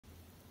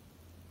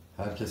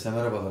Herkese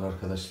merhabalar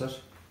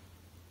arkadaşlar.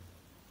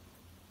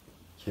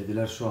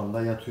 Kediler şu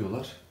anda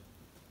yatıyorlar.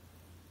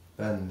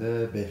 Ben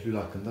de Behlül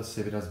hakkında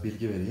size biraz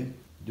bilgi vereyim.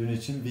 Dün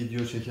için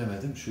video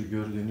çekemedim. Şu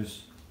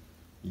gördüğünüz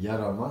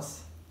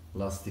yaramaz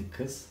lastik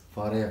kız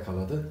fare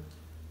yakaladı.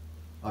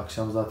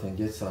 Akşam zaten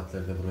geç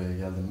saatlerde buraya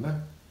geldim ben.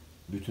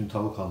 Bütün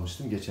tavuk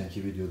almıştım.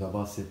 Geçenki videoda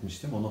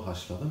bahsetmiştim. Onu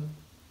haşladım.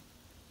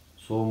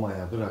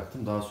 Soğumaya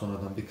bıraktım. Daha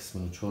sonradan bir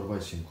kısmını çorba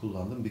için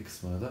kullandım. Bir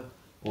kısmını da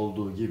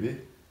olduğu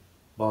gibi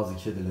bazı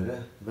kedilere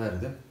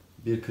verdim.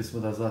 Bir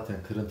kısmı da zaten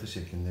kırıntı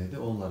şeklindeydi.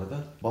 Onları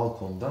da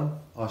balkondan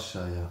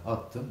aşağıya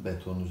attım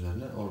beton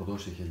üzerine. Orada o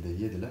şekilde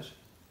yediler.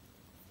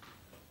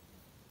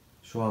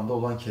 Şu anda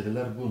olan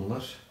kediler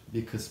bunlar.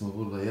 Bir kısmı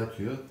burada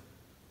yatıyor.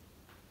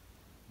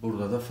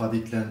 Burada da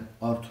Fadik'le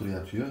Arthur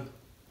yatıyor.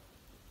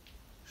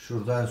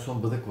 Şurada en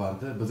son bıdık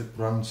vardı. Bıdık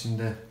buranın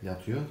içinde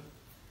yatıyor.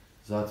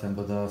 Zaten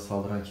bıdığa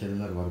saldıran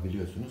kediler var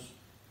biliyorsunuz.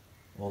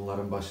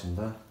 Onların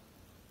başında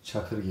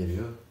Çakır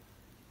geliyor.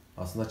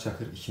 Aslında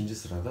Çakır ikinci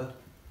sırada.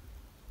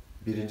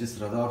 Birinci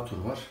sırada Arthur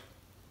var.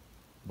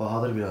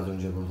 Bahadır biraz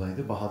önce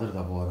buradaydı. Bahadır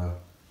da bu ara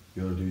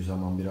gördüğü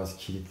zaman biraz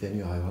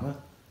kilitleniyor hayvana.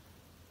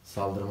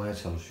 Saldırmaya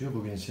çalışıyor.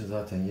 Bugün için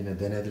zaten yine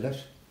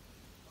denediler.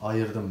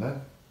 Ayırdım ben.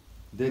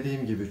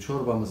 Dediğim gibi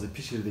çorbamızı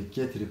pişirdik,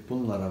 getirip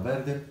bunlara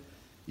verdim.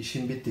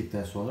 İşim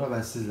bittikten sonra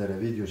ben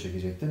sizlere video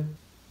çekecektim.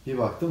 Bir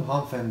baktım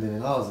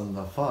hanımefendinin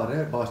ağzında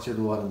fare bahçe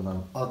duvarından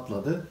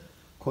atladı.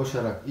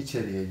 Koşarak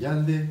içeriye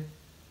geldi.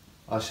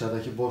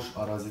 Aşağıdaki boş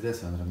arazide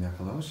sanırım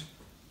yakalamış.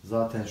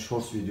 Zaten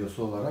shorts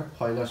videosu olarak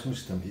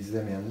paylaşmıştım.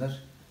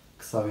 İzlemeyenler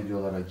kısa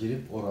videolara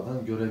girip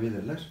oradan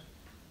görebilirler.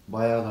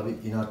 Bayağı da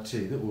bir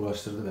inatçıydı.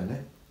 Uğraştırdı beni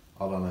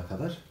alana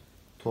kadar.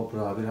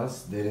 Toprağı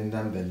biraz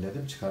derinden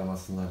belledim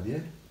çıkarmasınlar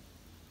diye.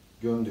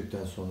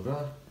 Gömdükten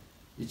sonra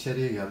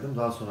içeriye geldim.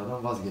 Daha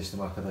sonradan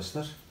vazgeçtim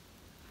arkadaşlar.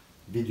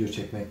 Video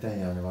çekmekten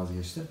yani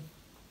vazgeçtim.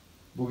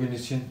 Bugün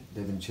için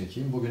dedim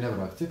çekeyim. Bugüne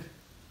bıraktık.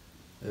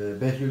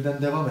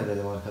 Behlül'den devam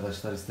edelim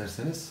arkadaşlar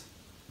isterseniz.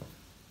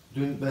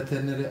 Dün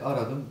veterineri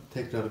aradım.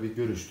 Tekrar bir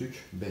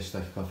görüştük. 5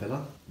 dakika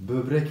falan.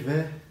 Böbrek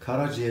ve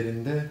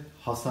karaciğerinde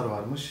hasar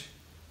varmış.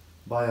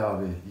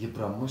 Bayağı bir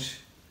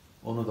yıpranmış.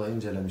 Onu da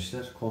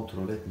incelemişler,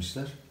 kontrol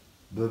etmişler.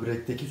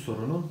 Böbrekteki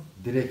sorunun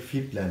direkt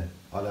fibre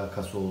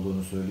alakası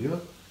olduğunu söylüyor.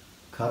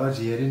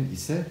 Karaciğerin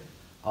ise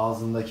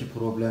ağzındaki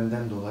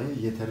problemden dolayı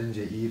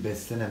yeterince iyi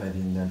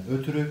beslenemediğinden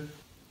ötürü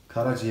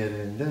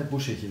karaciğerinin de bu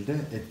şekilde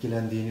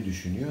etkilendiğini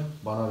düşünüyor.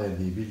 Bana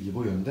verdiği bilgi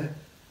bu yönde.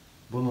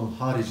 Bunun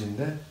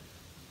haricinde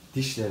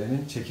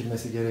dişlerinin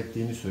çekilmesi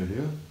gerektiğini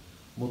söylüyor.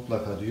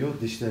 Mutlaka diyor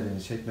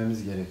dişlerini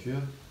çekmemiz gerekiyor.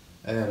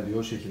 Eğer diyor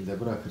o şekilde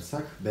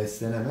bırakırsak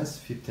beslenemez.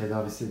 Fib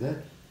tedavisi de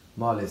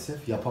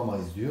maalesef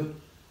yapamayız diyor.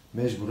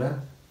 Mecburen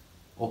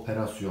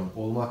operasyon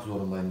olmak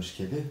zorundaymış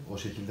kedi. O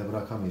şekilde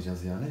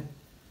bırakamayacağız yani.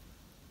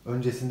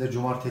 Öncesinde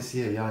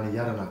cumartesiye yani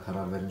yarına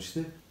karar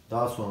vermişti.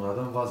 Daha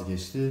sonradan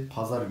vazgeçti.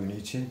 Pazar günü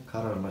için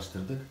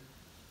kararlaştırdık.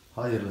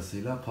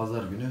 Hayırlısıyla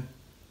pazar günü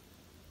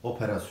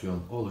operasyon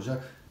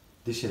olacak.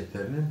 Diş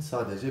etlerinin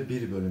sadece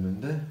bir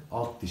bölümünde,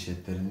 alt diş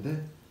etlerinde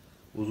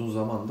uzun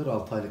zamandır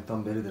 6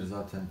 aylıktan beridir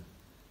zaten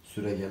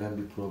süre gelen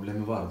bir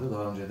problemi vardı.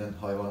 Daha önceden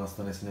hayvan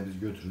hastanesine biz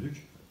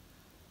götürdük.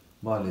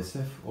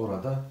 Maalesef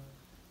orada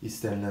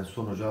istenilen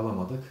sonucu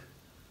alamadık.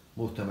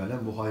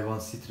 Muhtemelen bu hayvan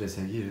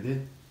strese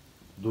girdi.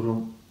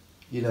 Durum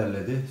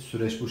ilerledi.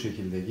 Süreç bu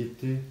şekilde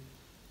gitti.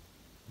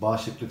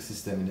 Bağışıklık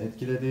sistemini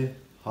etkiledi.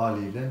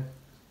 Haliyle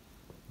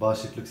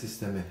bağışıklık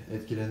sistemi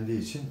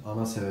etkilendiği için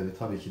ana sebebi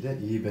tabii ki de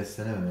iyi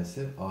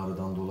beslenememesi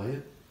ağrıdan dolayı.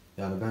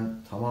 Yani ben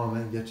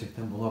tamamen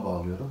gerçekten buna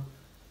bağlıyorum.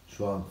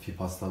 Şu an fib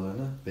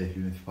hastalığını,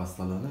 Behlül'ün fib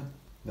hastalığını.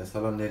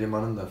 Mesela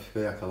Neriman'ın da fibe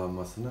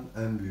yakalanmasının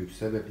en büyük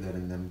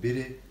sebeplerinden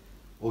biri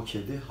o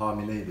kedi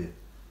hamileydi.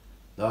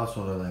 Daha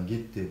sonradan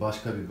gitti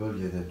başka bir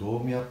bölgede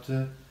doğum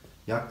yaptı.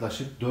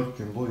 Yaklaşık 4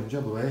 gün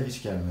boyunca buraya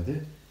hiç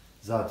gelmedi.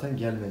 Zaten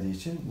gelmediği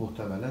için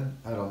muhtemelen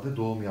herhalde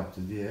doğum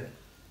yaptı diye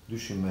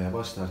düşünmeye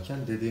başlarken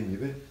dediğim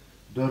gibi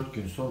 4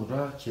 gün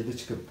sonra kedi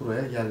çıkıp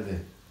buraya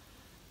geldi.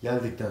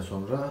 Geldikten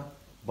sonra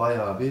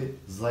bayağı bir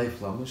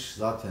zayıflamış.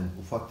 Zaten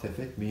ufak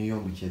tefek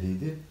minyon bir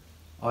kediydi.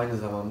 Aynı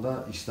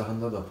zamanda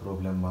iştahında da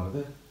problem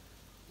vardı.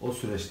 O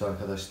süreçte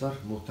arkadaşlar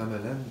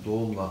muhtemelen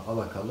doğumla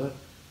alakalı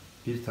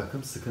bir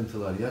takım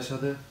sıkıntılar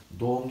yaşadı.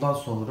 Doğumdan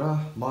sonra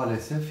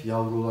maalesef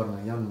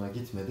yavrularının yanına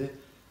gitmedi.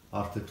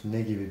 Artık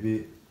ne gibi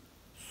bir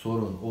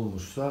sorun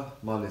olmuşsa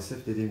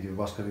maalesef dediğim gibi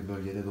başka bir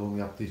bölgede doğum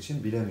yaptığı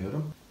için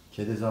bilemiyorum.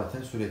 Kedi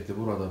zaten sürekli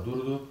burada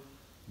durdu.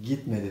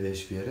 Gitmedi de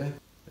hiçbir yere.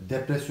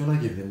 Depresyona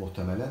girdi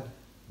muhtemelen.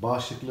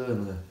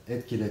 Bağışıklığını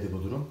etkiledi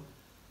bu durum.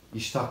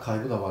 İştah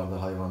kaybı da vardı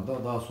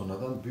hayvanda. Daha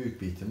sonradan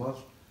büyük bir ihtimal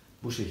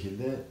bu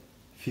şekilde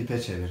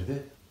fibe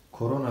çevirdi.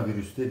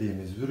 Koronavirüs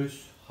dediğimiz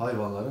virüs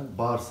hayvanların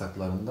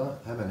bağırsaklarında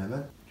hemen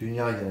hemen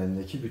dünya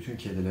genelindeki bütün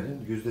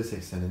kedilerin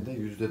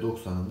 %80'inde,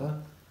 %90'ında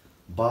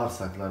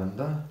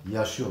bağırsaklarında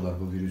yaşıyorlar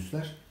bu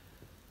virüsler.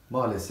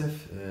 Maalesef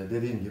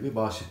dediğim gibi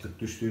bağışıklık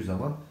düştüğü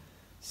zaman,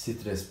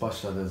 stres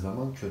başladığı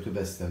zaman kötü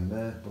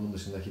beslenme, bunun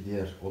dışındaki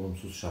diğer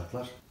olumsuz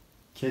şartlar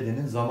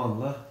kedinin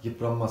zamanla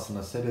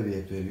yıpranmasına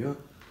sebebiyet veriyor.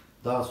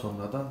 Daha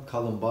sonradan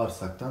kalın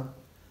bağırsaktan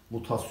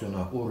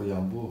mutasyona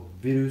uğrayan bu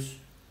virüs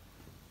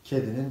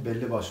kedinin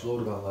belli başlı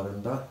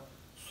organlarında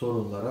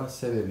sorunlara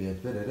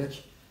sebebiyet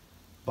vererek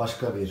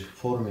başka bir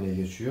formüle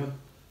geçiyor.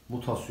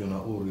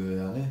 Mutasyona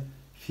uğruyor yani.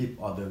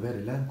 FIP adı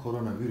verilen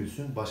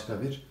koronavirüsün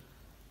başka bir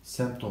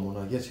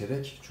semptomuna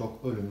geçerek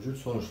çok ölümcül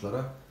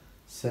sonuçlara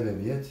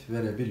sebebiyet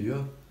verebiliyor.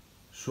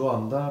 Şu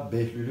anda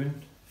Behlül'ün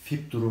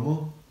FIP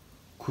durumu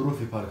kuru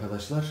FIP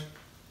arkadaşlar.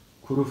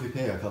 Kuru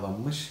FIP'e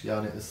yakalanmış.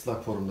 Yani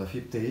ıslak formda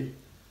FIP değil.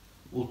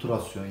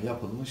 Ultrasyon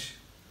yapılmış.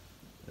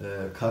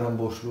 Karın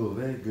boşluğu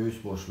ve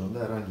göğüs boşluğunda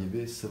herhangi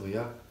bir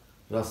sıvıya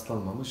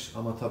rastlanmamış.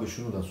 Ama tabii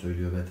şunu da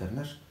söylüyor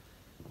veteriner.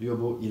 Diyor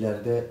bu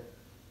ileride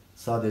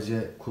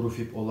sadece kuru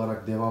FIP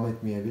olarak devam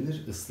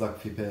etmeyebilir. Islak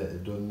FIP'e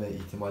dönme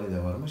ihtimali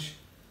de varmış.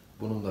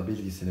 Bunun da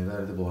bilgisini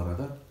verdi bu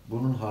arada.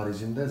 Bunun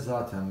haricinde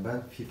zaten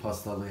ben FIP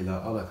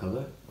hastalığıyla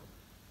alakalı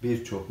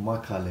birçok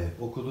makale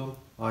okudum.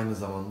 Aynı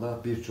zamanda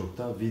birçok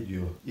da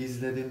video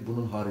izledim.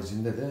 Bunun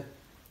haricinde de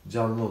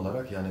canlı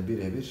olarak yani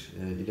birebir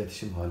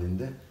iletişim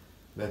halinde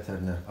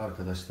veteriner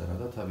arkadaşlara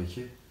da tabii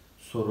ki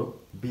sorup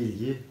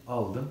bilgi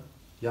aldım.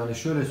 Yani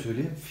şöyle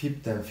söyleyeyim,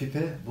 FIP'ten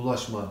FIP'e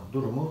bulaşma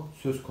durumu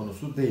söz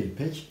konusu değil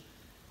pek.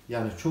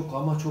 Yani çok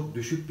ama çok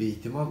düşük bir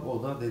ihtimal,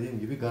 o da dediğim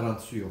gibi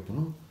garantisi yok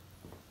bunun.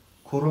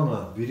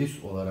 Korona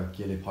virüs olarak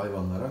gelip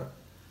hayvanlara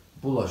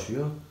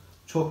bulaşıyor.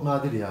 Çok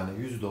nadir yani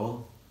 %10,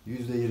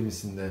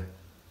 %20'sinde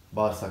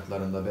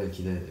bağırsaklarında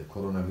belki de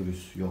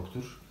koronavirüs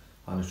yoktur.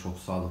 Hani çok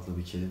sağlıklı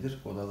bir kedidir.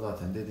 O da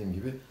zaten dediğim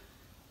gibi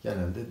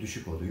genelde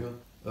düşük oluyor.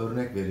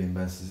 Örnek vereyim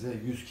ben size.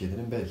 100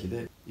 kedinin belki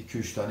de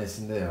 2-3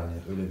 tanesinde yani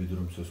öyle bir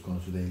durum söz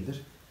konusu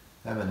değildir.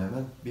 Hemen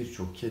hemen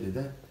birçok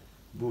kedide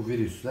bu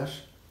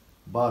virüsler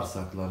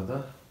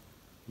bağırsaklarda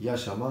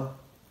yaşama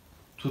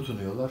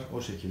tutunuyorlar.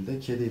 O şekilde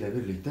kediyle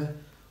birlikte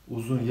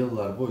uzun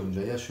yıllar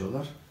boyunca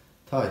yaşıyorlar.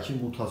 Ta ki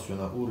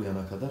mutasyona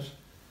uğrayana kadar.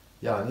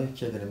 Yani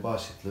kedinin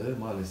bağışıklığı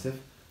maalesef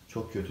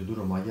çok kötü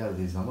duruma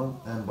geldiği zaman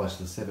en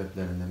başlı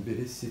sebeplerinden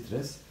biri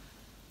stres.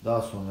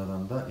 Daha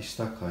sonradan da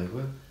iştah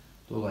kaybı.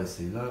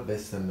 Dolayısıyla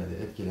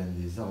beslenmede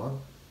etkilendiği zaman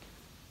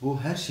bu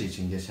her şey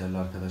için geçerli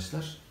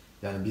arkadaşlar.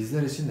 Yani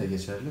bizler için de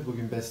geçerli.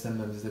 Bugün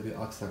beslenmemizde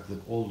bir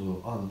aksaklık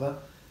olduğu anda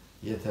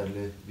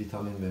yeterli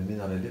vitamin ve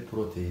minerali,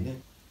 proteini,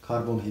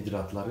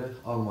 karbonhidratları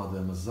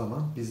almadığımız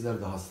zaman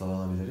bizler de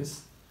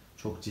hastalanabiliriz.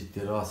 Çok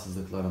ciddi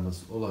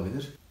rahatsızlıklarımız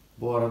olabilir.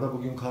 Bu arada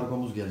bugün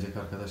kargomuz gelecek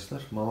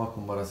arkadaşlar. Mama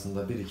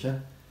kumbarasında biriken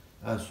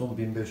en son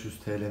 1500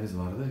 TL'miz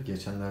vardı.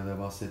 Geçenlerde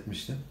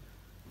bahsetmiştim.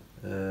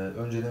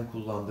 Önceden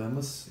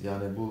kullandığımız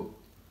yani bu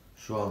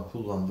şu an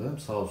kullandığım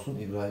sağ olsun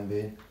İbrahim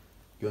Bey'in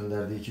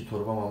gönderdiği 2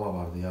 torba mama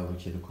vardı, yavru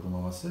kedi kuru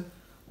maması.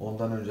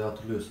 Ondan önce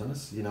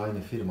hatırlıyorsanız yine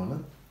aynı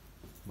firmanın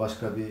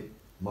başka bir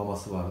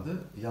maması vardı.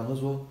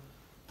 Yalnız o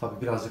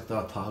tabi birazcık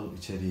daha tahıl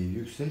içeriği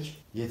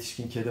yüksek.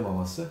 Yetişkin kedi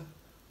maması.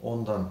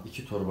 Ondan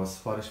 2 torba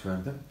sipariş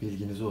verdim.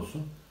 Bilginiz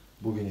olsun.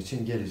 Bugün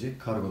için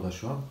gelecek. Kargoda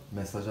şu an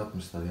mesaj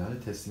atmışlar yani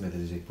teslim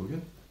edilecek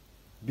bugün.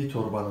 Bir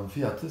torbanın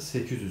fiyatı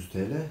 800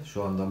 TL.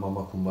 Şu anda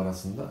mama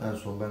kumbarasında. En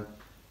son ben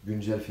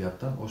güncel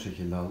fiyattan o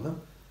şekilde aldım.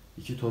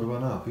 2 torba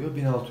ne yapıyor?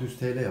 1600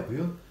 TL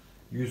yapıyor.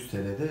 100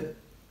 TL'de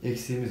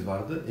eksiğimiz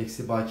vardı.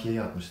 Eksi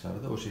bakiyeyi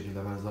atmışlardı. O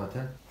şekilde ben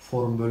zaten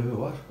forum bölümü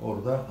var.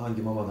 Orada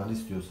hangi mamadan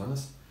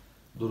istiyorsanız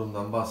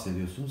durumdan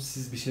bahsediyorsunuz.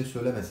 Siz bir şey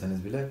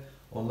söylemeseniz bile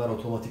onlar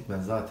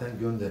otomatikmen zaten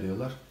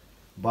gönderiyorlar.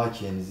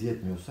 Bakiyeniz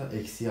yetmiyorsa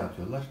eksiğe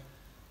atıyorlar.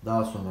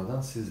 Daha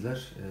sonradan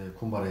sizler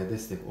kumbaraya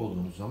destek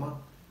olduğunuz zaman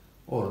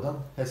oradan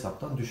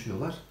hesaptan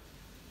düşüyorlar.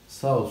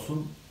 Sağ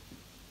olsun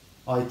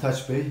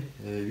Aytaç Bey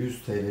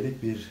 100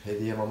 TL'lik bir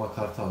hediye mama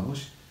kartı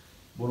almış.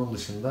 Bunun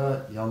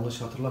dışında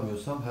yanlış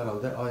hatırlamıyorsam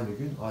herhalde aynı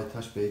gün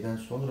Aytaç Bey'den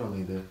sonra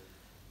mıydı?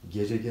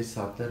 Gece geç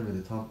saatler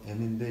miydi? Tam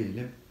emin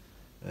değilim.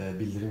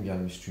 Bildirim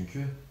gelmiş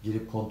çünkü.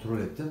 Girip kontrol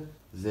ettim.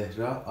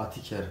 Zehra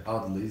Atiker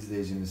adlı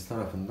izleyicimiz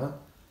tarafından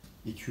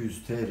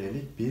 200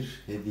 TL'lik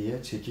bir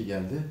hediye çeki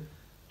geldi.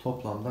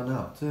 Toplamda ne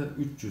yaptı?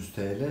 300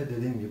 TL.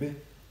 Dediğim gibi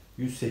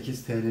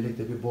 108 TL'lik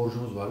de bir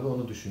borcumuz vardı.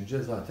 Onu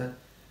düşünce zaten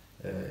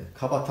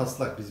kaba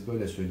taslak biz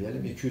böyle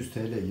söyleyelim. 200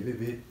 TL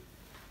gibi bir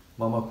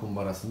mama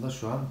kumbarasında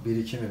şu an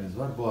birikimimiz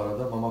var. Bu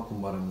arada mama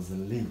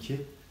kumbaramızın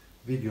linki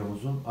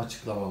videomuzun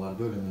açıklamalar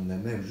bölümünde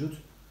mevcut.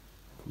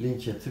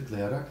 Linke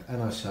tıklayarak en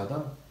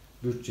aşağıdan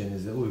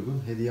bütçenize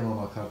uygun hediye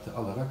mama kartı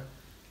alarak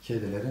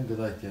kedilerin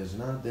gıda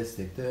ihtiyacına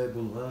destekte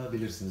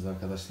bulunabilirsiniz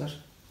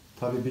arkadaşlar.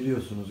 Tabi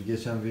biliyorsunuz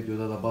geçen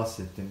videoda da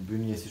bahsettim.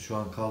 Bünyesi şu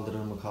an kaldırır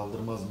mı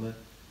kaldırmaz mı?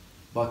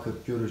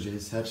 Bakıp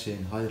göreceğiz. Her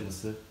şeyin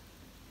hayırlısı.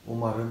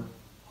 Umarım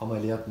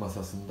ameliyat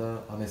masasında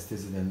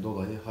anesteziden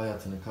dolayı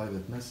hayatını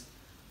kaybetmez.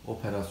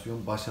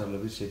 Operasyon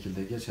başarılı bir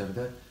şekilde geçer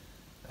de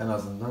en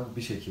azından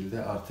bir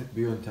şekilde artık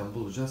bir yöntem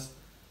bulacağız.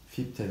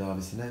 FIP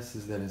tedavisine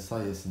sizlerin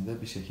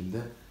sayesinde bir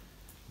şekilde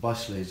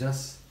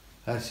başlayacağız.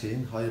 Her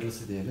şeyin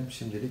hayırlısı diyelim.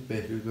 Şimdilik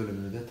Behlül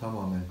bölümünü de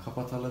tamamen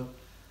kapatalım.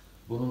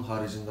 Bunun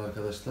haricinde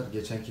arkadaşlar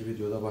geçenki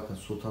videoda bakın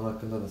Sultan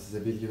hakkında da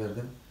size bilgi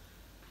verdim.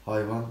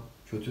 Hayvan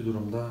kötü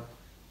durumda,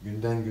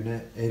 günden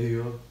güne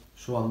eriyor.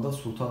 Şu anda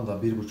Sultan da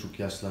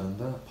 1,5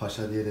 yaşlarında.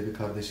 Paşa diye de bir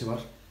kardeşi var.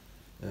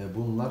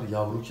 Bunlar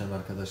yavruken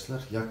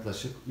arkadaşlar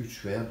yaklaşık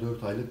 3 veya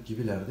 4 aylık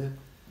gibilerdi.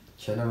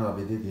 Kenan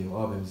abi dediğim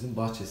abimizin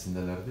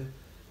bahçesindelerdi.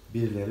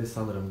 Birileri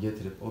sanırım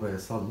getirip oraya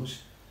salmış.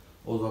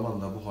 O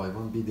zaman da bu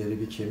hayvan bir deri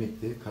bir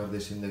kemikti.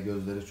 Kardeşinin de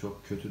gözleri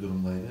çok kötü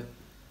durumdaydı.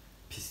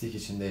 Pislik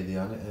içindeydi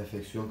yani,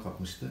 enfeksiyon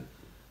kapmıştı.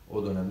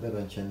 O dönemde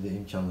ben kendi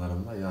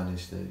imkanlarımla yani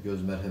işte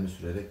göz merhemi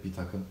sürerek bir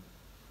takım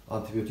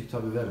antibiyotik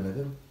tabi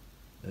vermedim.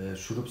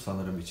 Şurup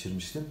sanırım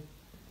içirmiştim.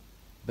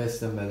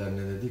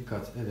 Beslenmelerine de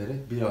dikkat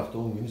ederek 1 hafta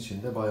 10 gün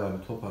içinde bayağı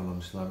bir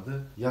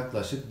toparlamışlardı.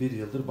 Yaklaşık 1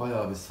 yıldır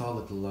bayağı bir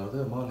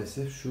sağlıklılardı.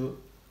 Maalesef şu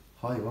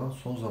hayvan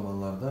son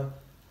zamanlarda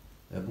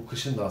bu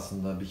kışın da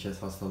aslında bir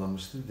kez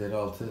hastalanmıştı. Deri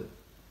altı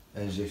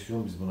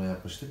enjeksiyon biz buna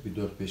yapmıştık bir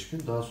 4-5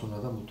 gün. Daha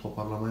sonradan bu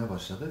toparlamaya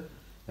başladı.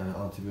 Yani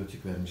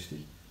antibiyotik vermiştik.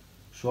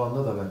 Şu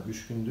anda da ben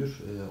 3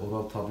 gündür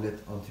oral tablet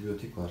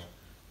antibiyotik var.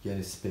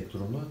 Geniş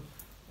spektrumlu.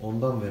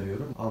 Ondan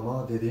veriyorum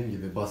ama dediğim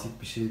gibi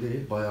basit bir şey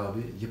değil. Bayağı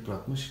bir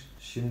yıpratmış.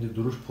 Şimdi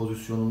duruş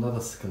pozisyonunda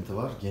da sıkıntı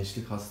var.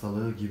 Gençlik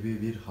hastalığı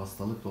gibi bir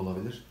hastalık da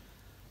olabilir.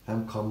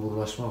 Hem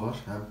kamburlaşma var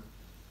hem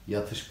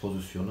yatış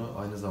pozisyonu.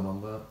 Aynı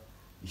zamanda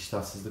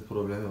iştahsızlık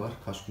problemi var.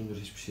 Kaç gündür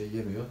hiçbir şey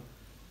yemiyor.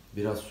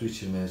 Biraz su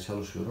içirmeye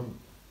çalışıyorum.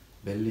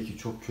 Belli ki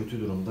çok kötü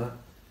durumda.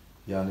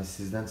 Yani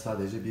sizden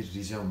sadece bir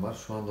ricam var.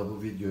 Şu anda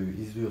bu videoyu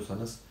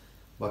izliyorsanız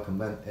bakın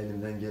ben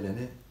elimden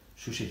geleni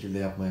şu şekilde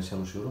yapmaya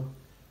çalışıyorum.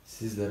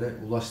 Sizlere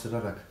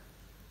ulaştırarak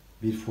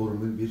bir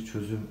formül, bir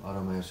çözüm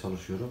aramaya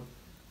çalışıyorum.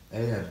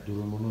 Eğer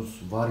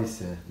durumunuz var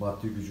ise,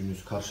 maddi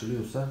gücünüz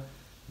karşılıyorsa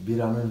bir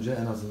an önce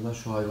en azından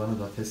şu hayvanı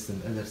da teslim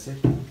edersek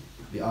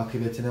bir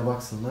akıbetine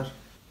baksınlar.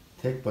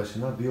 Tek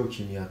başına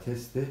biyokimya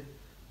testi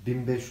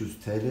 1500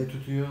 TL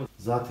tutuyor.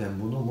 Zaten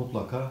bunu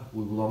mutlaka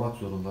uygulamak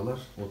zorundalar.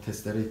 O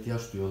testlere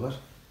ihtiyaç duyuyorlar.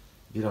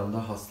 Bir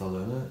anda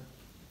hastalığını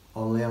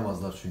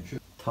anlayamazlar çünkü.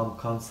 Tam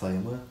kan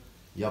sayımı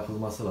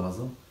yapılması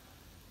lazım.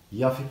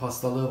 Ya FİP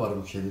hastalığı var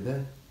bu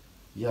kedide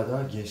ya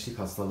da gençlik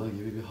hastalığı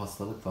gibi bir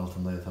hastalık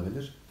altında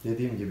yatabilir.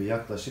 Dediğim gibi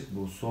yaklaşık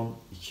bu son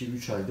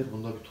 2-3 aydır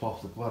bunda bir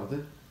tuhaflık vardı.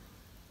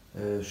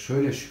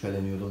 Şöyle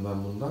şüpheleniyordum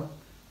ben bundan.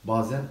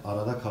 Bazen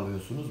arada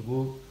kalıyorsunuz.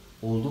 Bu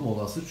oldum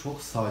olası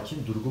çok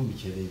sakin, durgun bir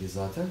kediydi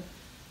zaten.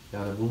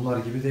 Yani bunlar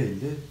gibi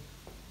değildi.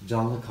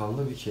 Canlı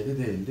kanlı bir kedi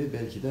değildi.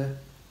 Belki de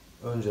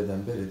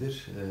önceden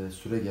beridir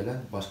süre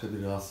gelen başka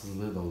bir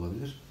rahatsızlığı da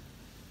olabilir.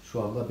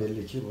 Şu anda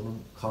belli ki bunun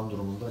kan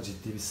durumunda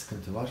ciddi bir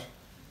sıkıntı var.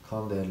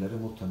 Kan değerleri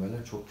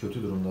muhtemelen çok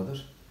kötü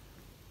durumdadır.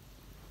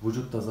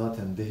 Vücut da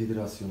zaten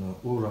dehidrasyona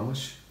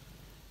uğramış.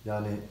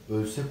 Yani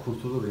ölse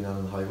kurtulur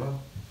inanın hayvan.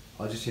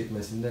 Acı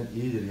çekmesinden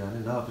iyidir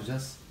yani, ne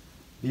yapacağız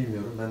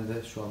bilmiyorum. Ben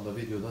de şu anda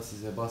videoda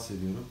size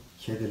bahsediyorum.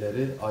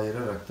 Kedileri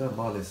ayırarak da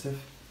maalesef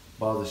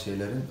bazı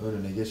şeylerin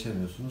önüne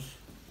geçemiyorsunuz.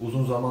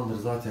 Uzun zamandır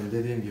zaten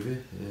dediğim gibi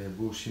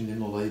bu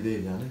şimdinin olayı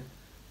değil yani.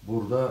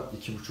 Burada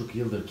 2,5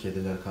 yıldır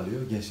kediler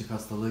kalıyor. Gençlik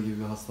hastalığı gibi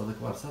bir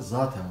hastalık varsa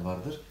zaten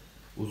vardır.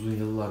 Uzun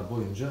yıllar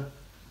boyunca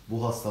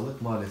bu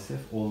hastalık maalesef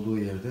olduğu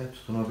yerde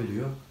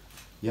tutunabiliyor.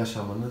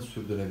 Yaşamını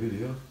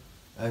sürdürebiliyor.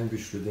 En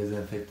güçlü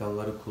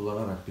dezenfektanları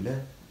kullanarak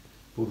bile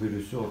bu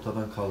virüsü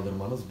ortadan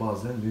kaldırmanız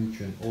bazen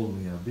mümkün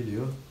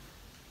olmayabiliyor.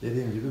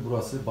 Dediğim gibi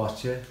burası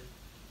bahçe.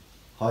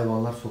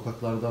 Hayvanlar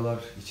sokaklardalar,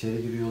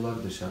 içeri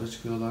giriyorlar, dışarı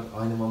çıkıyorlar.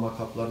 Aynı mama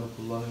kaplarını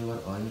kullanıyorlar,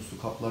 aynı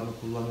su kaplarını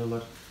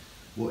kullanıyorlar.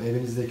 Bu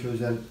evinizdeki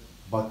özel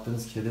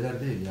baktığınız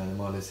kediler değil yani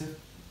maalesef.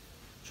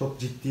 Çok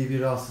ciddi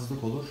bir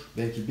rahatsızlık olur.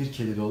 Belki bir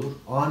kedi de olur.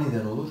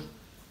 Aniden olur.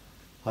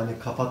 Hani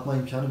kapatma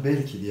imkanı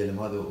belki diyelim,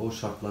 hadi o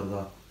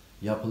şartlarda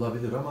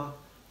yapılabilir ama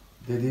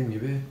dediğim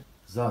gibi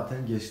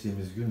zaten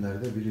geçtiğimiz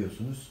günlerde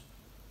biliyorsunuz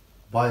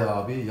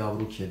bayağı bir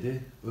yavru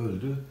kedi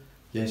öldü.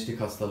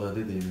 Gençlik hastalığı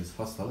dediğimiz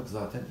hastalık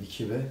zaten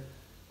 2 ve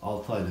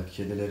 6 aylık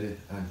kedileri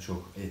en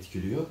çok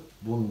etkiliyor.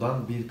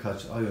 Bundan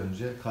birkaç ay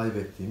önce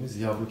kaybettiğimiz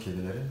yavru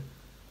kedilerin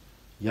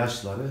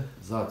yaşları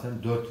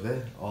zaten 4 ve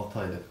 6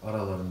 aylık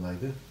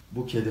aralarındaydı.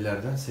 Bu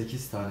kedilerden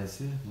 8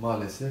 tanesi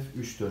maalesef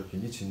 3-4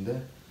 gün içinde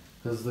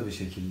hızlı bir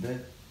şekilde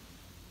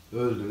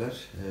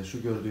öldüler.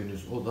 Şu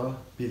gördüğünüz oda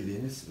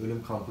bildiğiniz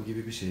ölüm kampı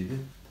gibi bir şeydi.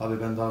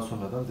 Tabii ben daha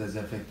sonradan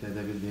dezenfekte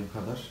edebildiğim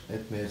kadar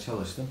etmeye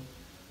çalıştım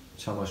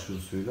çamaşır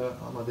suyuyla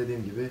ama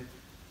dediğim gibi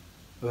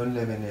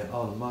önlemini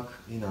almak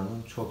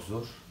inanın çok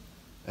zor.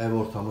 Ev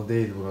ortamı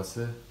değil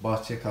burası.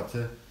 Bahçe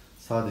katı,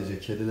 sadece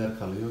kediler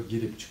kalıyor.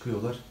 Girip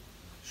çıkıyorlar.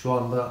 Şu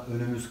anda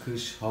önümüz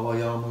kış, hava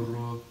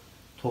yağmurlu,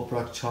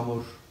 toprak,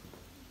 çamur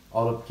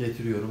alıp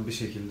getiriyorum. Bir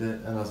şekilde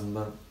en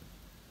azından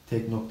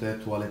tek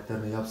noktaya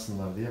tuvaletlerini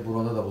yapsınlar diye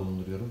burada da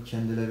bulunduruyorum.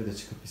 Kendileri de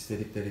çıkıp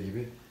istedikleri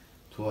gibi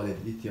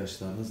tuvalet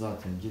ihtiyaçlarını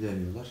zaten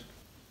gideriyorlar.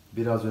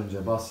 Biraz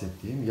önce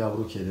bahsettiğim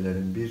yavru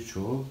kedilerin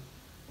birçoğu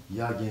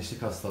ya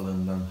gençlik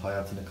hastalığından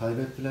hayatını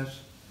kaybettiler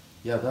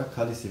ya da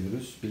kalisi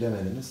virüs,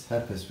 bilemediniz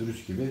herpes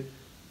virüs gibi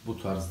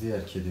bu tarz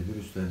diğer kedi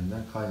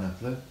virüslerinden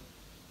kaynaklı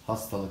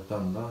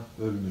hastalıktan da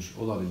ölmüş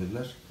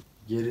olabilirler.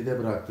 Geride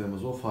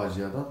bıraktığımız o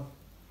faciadan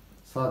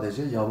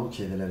sadece yavru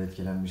kediler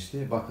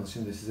etkilenmişti. Bakın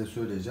şimdi size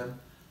söyleyeceğim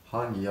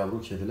hangi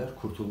yavru kediler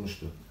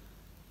kurtulmuştu.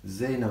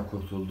 Zeyna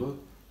kurtuldu.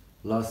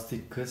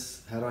 Lastik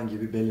kız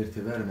herhangi bir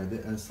belirti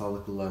vermedi. En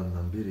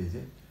sağlıklılarından biriydi.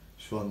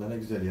 Şu anda ne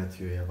güzel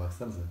yatıyor ya,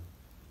 baksanıza.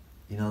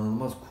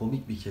 İnanılmaz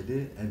komik bir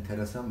kedi,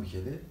 enteresan bir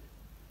kedi.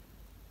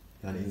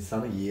 Yani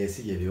insanı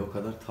yiyesi geliyor. O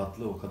kadar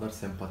tatlı, o kadar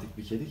sempatik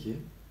bir kedi ki.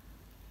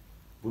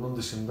 Bunun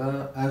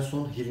dışında en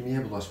son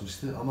Hilmi'ye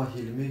bulaşmıştı ama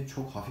Hilmi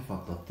çok hafif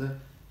atlattı.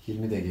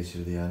 Hilmi de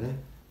geçirdi yani.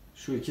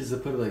 Şu iki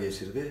zıpır da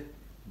geçirdi.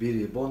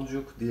 Biri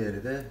Boncuk,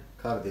 diğeri de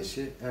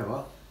kardeşi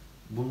Eva.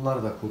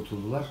 Bunlar da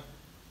kurtuldular.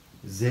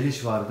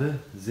 Zeliş vardı.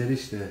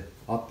 Zeliş de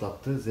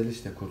atlattı.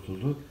 Zeliş de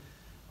kurtuldu.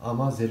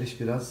 Ama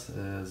Zeliş biraz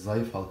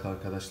zayıf halka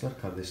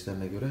arkadaşlar,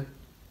 kardeşlerine göre.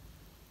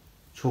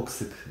 Çok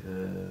sık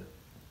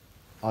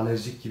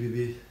alerjik gibi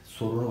bir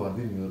sorunu var,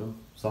 bilmiyorum.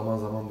 Zaman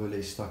zaman böyle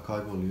iştah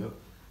kayboluyor.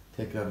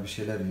 Tekrar bir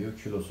şeyler yiyor.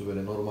 Kilosu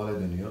böyle normale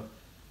dönüyor.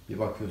 Bir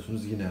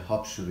bakıyorsunuz yine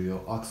hapşırıyor,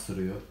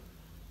 aksırıyor.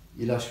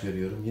 İlaç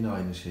veriyorum, yine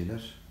aynı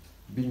şeyler.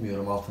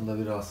 Bilmiyorum, altında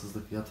bir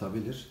rahatsızlık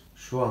yatabilir.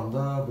 Şu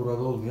anda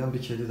burada olmayan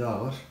bir kedi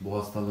daha var. Bu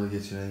hastalığı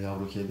geçiren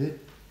yavru kedi.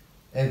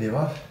 Edi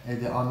var.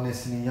 Edi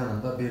annesinin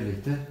yanında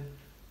birlikte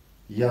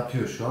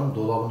yatıyor şu an.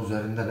 Dolabın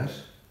üzerindeler.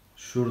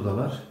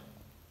 Şuradalar.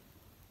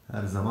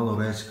 Her zaman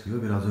oraya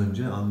çıkıyor. Biraz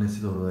önce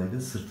annesi de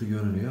oradaydı. Sırtı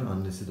görünüyor.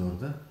 Annesi de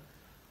orada.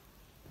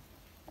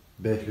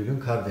 Behlül'ün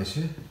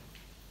kardeşi.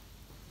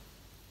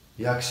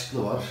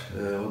 Yakışıklı var.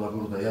 O da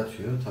burada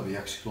yatıyor. Tabii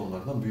yakışıklı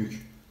onlardan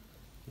büyük.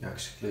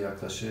 Yakışıklı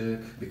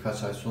yaklaşık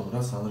birkaç ay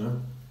sonra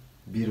sanırım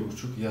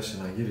 1,5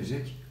 yaşına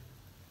girecek.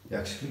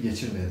 Yakışıklı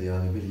geçirmedi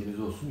yani, bilginiz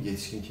olsun.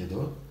 Yetişkin kedi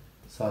o.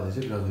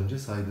 Sadece biraz önce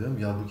saydığım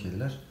yavru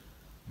kediler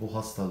bu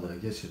hastalığı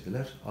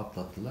geçirdiler,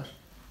 atlattılar.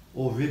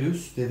 O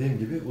virüs dediğim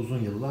gibi uzun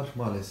yıllar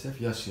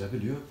maalesef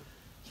yaşayabiliyor.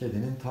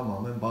 Kedinin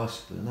tamamen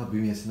bağışıklığına,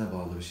 bünyesine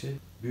bağlı bir şey.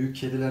 Büyük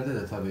kedilerde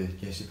de tabii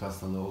gençlik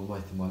hastalığı olma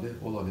ihtimali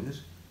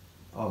olabilir.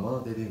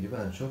 Ama dediğim gibi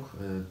en çok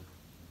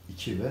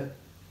 2 ve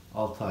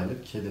 6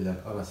 aylık kediler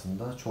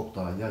arasında çok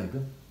daha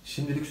yaygın.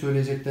 Şimdilik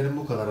söyleyeceklerim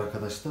bu kadar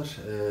arkadaşlar.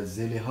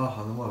 Zeliha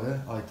Hanım'a ve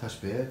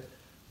Aytaç Bey'e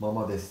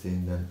mama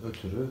desteğinden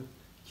ötürü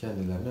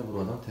kendilerine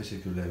buradan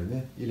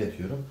teşekkürlerimi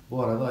iletiyorum.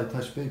 Bu arada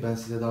Aytaç Bey, ben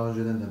size daha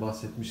önceden de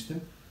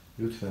bahsetmiştim.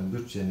 Lütfen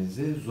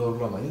bütçenizi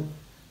zorlamayın.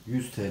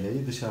 100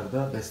 TL'yi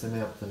dışarıda besleme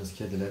yaptığınız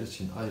kediler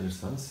için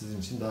ayırırsanız sizin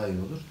için daha iyi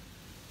olur.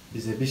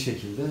 Bize bir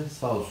şekilde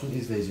sağ olsun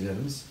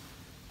izleyicilerimiz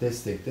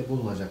destekte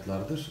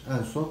bulunacaklardır.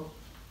 En son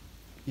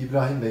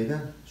İbrahim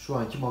Bey'den şu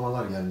anki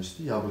mamalar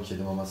gelmişti. Yavru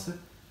kedi maması.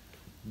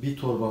 Bir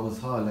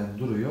torbamız halen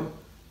duruyor.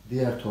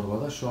 Diğer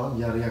torbada şu an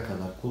yarıya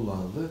kadar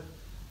kullanıldı.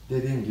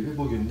 Dediğim gibi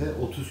bugün de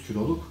 30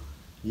 kiloluk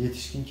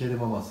yetişkin kedi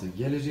maması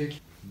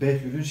gelecek.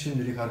 Behlül'ün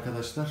şimdilik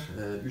arkadaşlar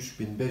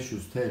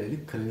 3500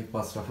 TL'lik klinik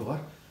masrafı var.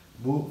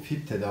 Bu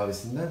FİP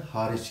tedavisinden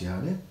hariç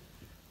yani.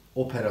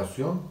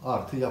 Operasyon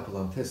artı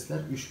yapılan testler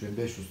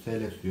 3500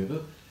 TL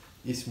tutuyordu.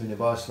 İsmini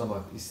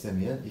bağışlamak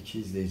istemeyen iki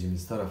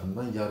izleyicimiz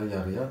tarafından yarı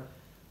yarıya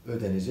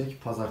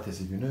ödenecek.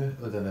 Pazartesi günü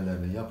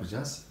ödemelerini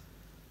yapacağız.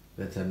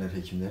 Veteriner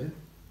hekimlerin.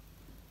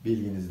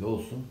 Bilginizde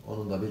olsun.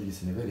 Onun da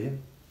bilgisini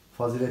vereyim.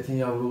 Fazilet'in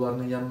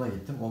yavrularının yanına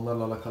gittim.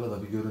 Onlarla alakalı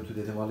da bir görüntü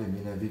dedim alayım.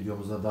 Yine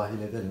videomuza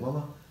dahil edelim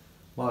ama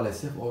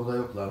maalesef orada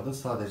yoklardı.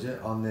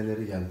 Sadece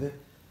anneleri geldi.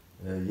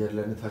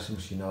 Yerlerini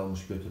taşımış, yine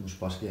almış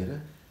götürmüş başka yere.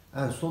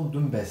 En son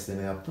dün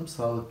besleme yaptım.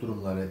 Sağlık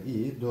durumları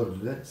iyi.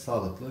 Dördü de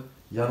sağlıklı.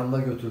 Yanımda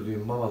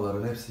götürdüğüm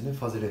mamaların hepsini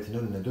Fazilet'in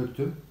önüne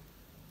döktüm.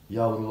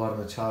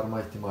 Yavrularını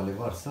çağırma ihtimali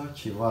varsa,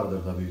 ki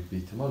vardır da büyük bir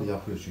ihtimal,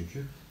 yapıyor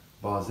çünkü.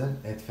 Bazen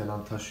et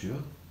falan taşıyor.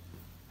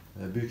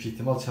 Büyük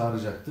ihtimal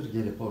çağıracaktır.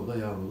 Gelip orada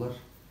yavrular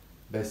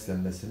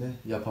beslenmesini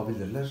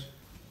yapabilirler.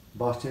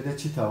 Bahçede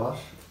çita var.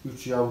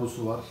 3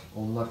 yavrusu var.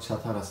 Onlar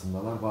çatı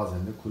arasındalar. Bazen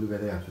de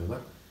kulübede yatıyorlar.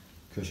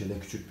 Köşede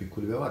küçük bir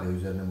kulübe var ya,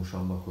 üzerine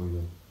muşamba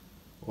koyduğum.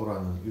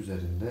 Oranın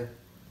üzerinde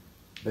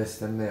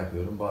beslenme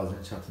yapıyorum.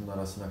 Bazen çatının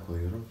arasına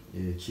koyuyorum.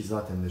 Ki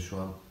zaten de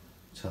şu an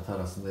çatı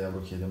arasında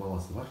yavru kedi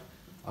maması var.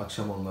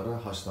 Akşam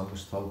onlara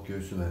haşlanmış tavuk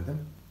göğsü verdim.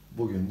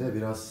 Bugün de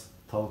biraz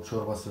tavuk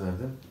çorbası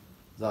verdim.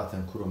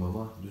 Zaten kuru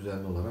mama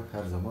düzenli olarak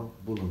her zaman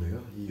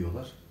bulunuyor,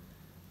 yiyorlar.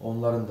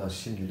 Onların da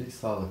şimdilik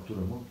sağlık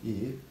durumu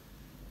iyi.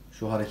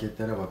 Şu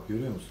hareketlere bak,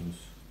 görüyor musunuz?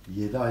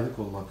 7 aylık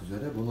olmak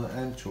üzere bunu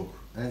en çok,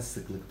 en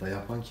sıklıkta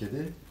yapan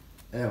kedi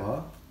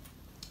Eva.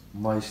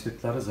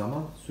 Mayıştıkları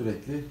zaman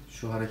sürekli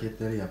şu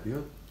hareketleri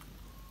yapıyor.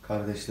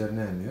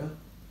 Kardeşlerini emiyor.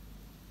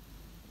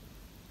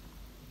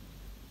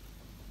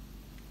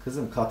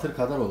 Kızım katır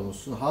kadar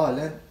olmuşsun,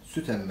 halen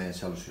süt emmeye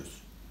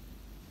çalışıyorsun.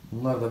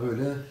 Bunlar da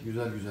böyle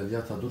güzel güzel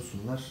yata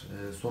dursunlar.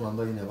 Son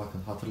anda yine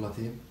bakın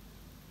hatırlatayım.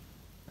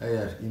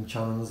 Eğer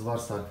imkanınız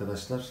varsa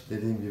arkadaşlar,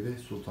 dediğim gibi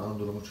Sultan'ın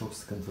durumu çok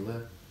sıkıntılı.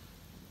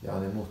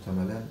 Yani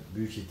muhtemelen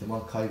büyük ihtimal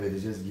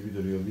kaybedeceğiz gibi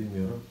duruyor,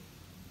 bilmiyorum.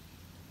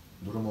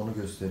 Durum onu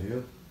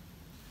gösteriyor.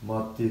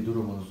 Maddi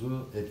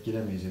durumunuzu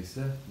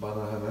etkilemeyecekse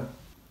bana hemen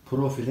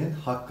profilin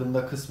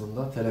hakkında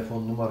kısmında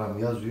telefon numaram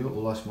yazıyor.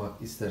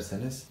 Ulaşmak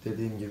isterseniz,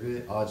 dediğim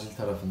gibi acil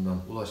tarafından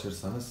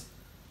ulaşırsanız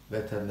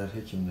veteriner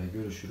hekimle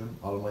görüşürüm.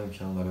 Alma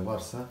imkanları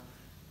varsa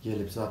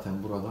gelip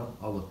zaten buradan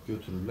alıp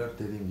götürürler.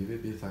 Dediğim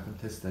gibi bir takım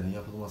testlerin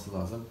yapılması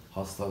lazım.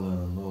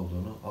 Hastalığının ne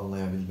olduğunu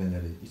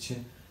anlayabilmeleri için.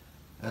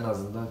 En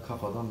azından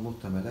kafadan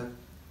muhtemelen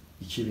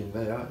 2000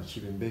 veya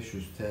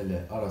 2500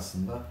 TL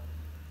arasında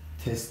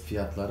test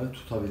fiyatları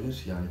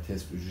tutabilir. Yani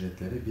test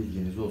ücretleri,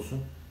 bilginiz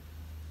olsun.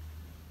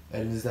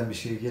 Elinizden bir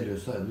şey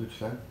geliyorsa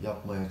lütfen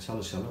yapmaya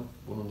çalışalım.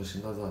 Bunun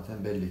dışında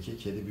zaten belli ki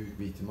kedi büyük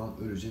bir ihtimal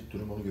ölecek,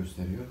 durum onu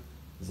gösteriyor.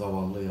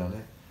 Zavallı yani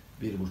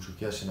 1,5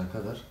 yaşına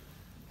kadar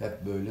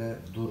hep böyle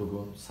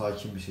durgun,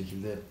 sakin bir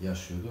şekilde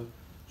yaşıyordu.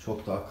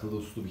 Çok da akıllı,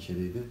 uslu bir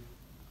kediydi.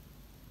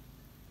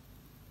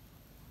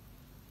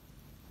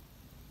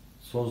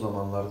 Son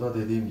zamanlarda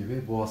dediğim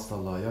gibi bu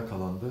hastalığa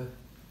yakalandı.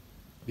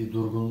 Bir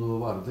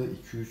durgunluğu vardı.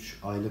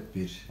 2-3 aylık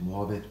bir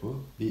muhabbet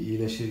bu. Bir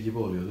iyileşir gibi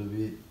oluyordu.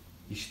 Bir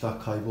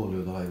iştah kaybı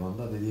oluyordu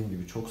hayvanda. Dediğim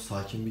gibi çok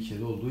sakin bir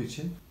kedi olduğu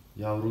için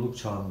yavruluk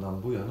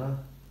çağından bu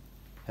yana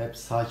hep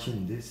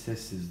sakindi,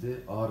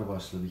 sessizdi, ağır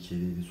başlı bir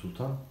kediydi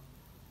Sultan.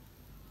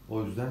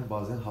 O yüzden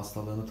bazen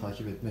hastalığını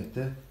takip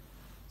etmekte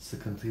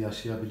sıkıntı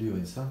yaşayabiliyor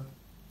insan.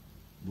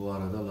 Bu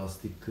arada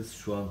lastik kız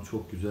şu an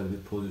çok güzel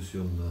bir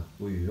pozisyonda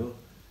uyuyor.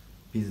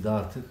 Biz de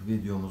artık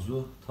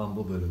videomuzu tam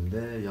bu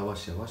bölümde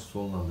yavaş yavaş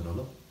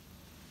sonlandıralım.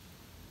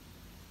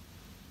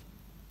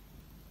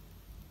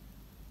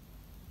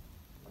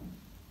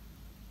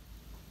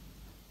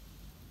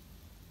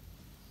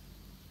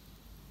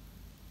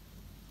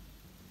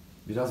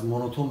 Biraz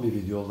monoton bir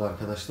video oldu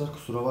arkadaşlar.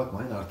 Kusura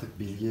bakmayın, artık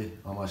bilgi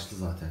amaçlı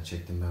zaten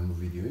çektim ben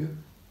bu videoyu.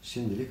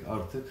 Şimdilik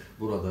artık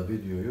burada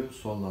videoyu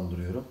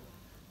sonlandırıyorum.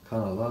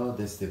 Kanala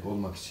destek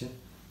olmak için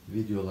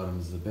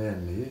videolarımızı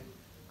beğenmeyi,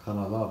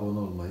 kanala abone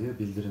olmayı,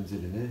 bildirim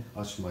zilini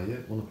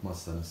açmayı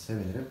unutmazsanız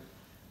sevinirim.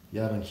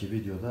 Yarınki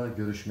videoda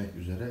görüşmek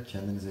üzere.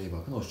 Kendinize iyi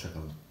bakın. Hoşça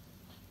kalın.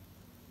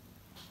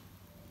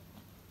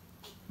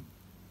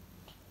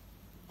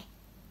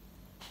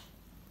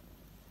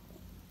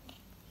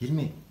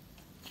 Hilmi,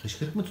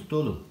 hışkırık mı tuttu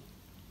oğlum?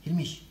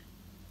 Hilmiş.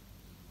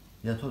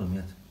 Yat oğlum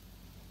yat.